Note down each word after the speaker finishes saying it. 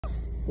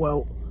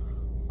Well,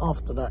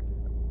 after that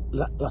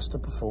lacklustre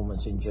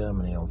performance in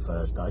Germany on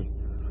Thursday,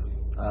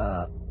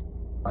 I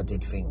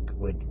did think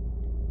we'd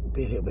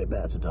be a little bit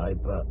better today,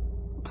 but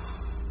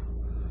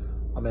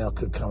I mean, I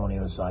could come on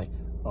here and say,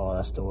 oh,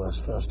 that's the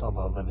worst first half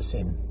I've ever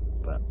seen,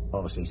 but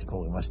obviously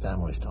supporting West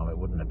Ham this time it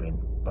wouldn't have been,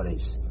 but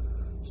it's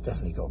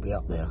definitely got to be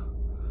up there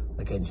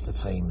against a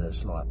team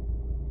that's like,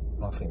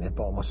 I think they're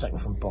bottom or second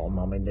from bottom.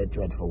 I mean, they're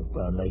dreadful,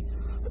 Burnley.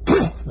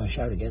 They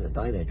showed again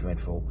today they're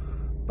dreadful,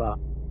 but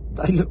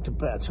they looked a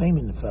better team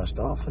in the first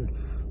half and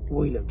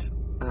we looked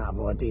out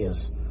of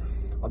ideas.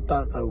 I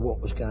don't know what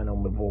was going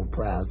on with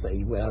Ward-Prowse that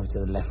he went over to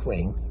the left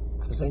wing,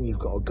 because then you've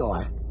got a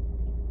guy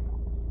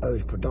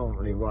who's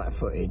predominantly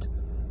right-footed,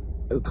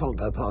 who can't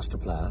go past the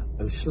player,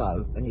 who's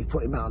slow, and you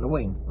put him out on the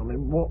wing. I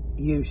mean, what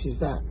use is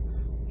that?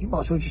 You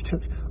might as well just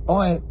took...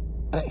 I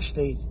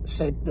actually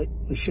said that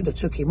we should have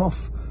took him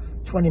off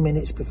 20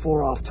 minutes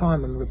before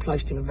half-time and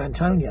replaced him with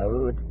Antonio,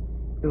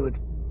 who would,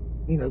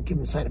 you know, give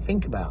him something to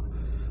think about.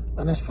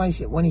 And let's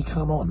face it, when he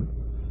come on,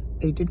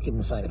 he did give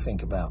him something to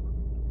think about.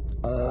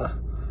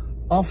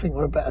 I think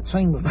we're a better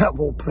team without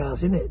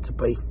Ward-Prowse in it, to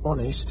be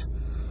honest.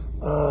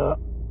 I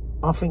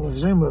think if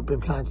Zuma had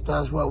been playing today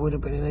as well, we'd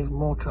have been in even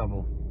more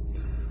trouble.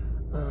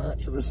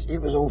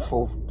 It was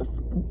awful.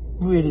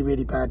 Really,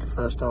 really bad the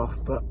first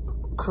half, but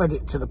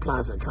credit to the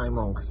players that came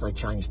on, because they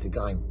changed the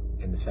game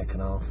in the second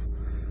half.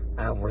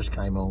 Alvarez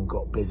came on,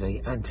 got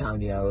busy.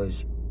 Antonio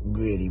is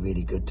really,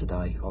 really good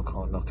today. I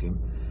can't knock him.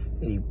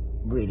 He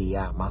really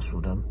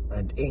out-muscled them.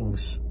 And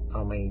Ings,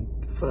 I mean,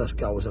 first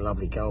goal was a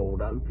lovely goal,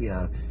 though, you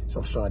know, it's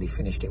offside, he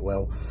finished it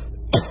well.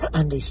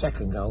 And his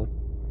second goal,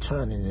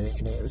 turning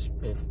in it was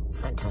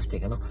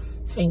fantastic. And I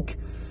think,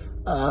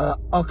 I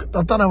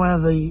don't know how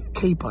the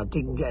keeper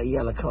didn't get a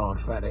yellow card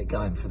throughout that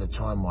game for the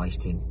time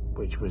wasting,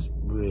 which was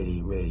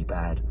really, really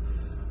bad.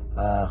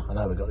 I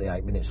know we got the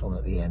 8 minutes on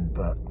at the end,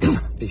 but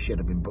he should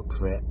have been booked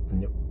for it.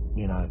 And,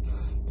 you know,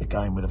 the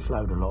game would have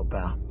flowed a lot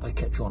better. They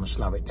kept trying to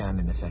slow it down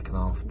in the second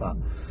half, but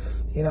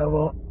you know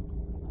what?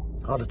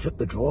 I'd have took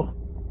the draw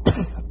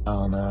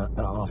on at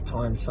half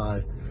time.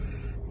 So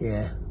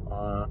yeah,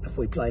 if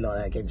we play like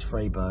that against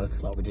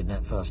Freiburg, like we did in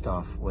that first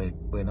half, we're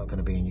not going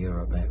to be in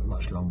Europe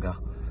much longer.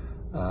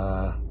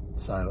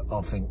 So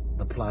I think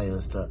the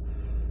players that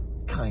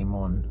came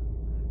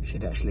on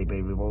should actually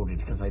be rewarded,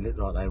 because they looked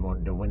like they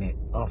wanted to win it.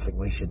 I think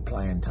we should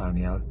play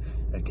Antonio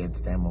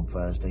against them on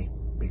Thursday,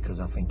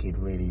 because I think he'd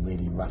really,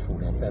 really ruffle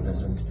their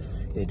feathers and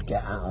he'd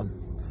get at them.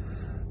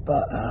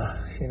 But,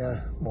 you know,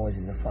 Moyes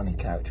is a funny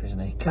character, isn't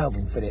he?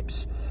 Calvin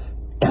Phillips,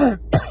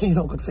 he's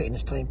not a good fit in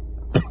this team.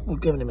 We've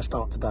given him a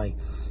start today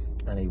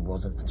and he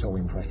wasn't at all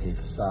impressive.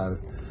 So,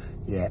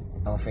 yeah,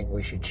 I think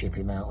we should chip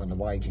him out on the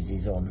wages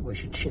he's on. We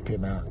should chip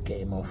him out and get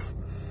him off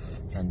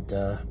and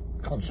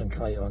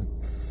concentrate on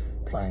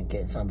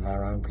getting some of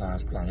our own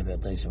players playing a bit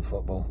of decent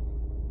football.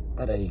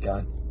 But there you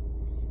go.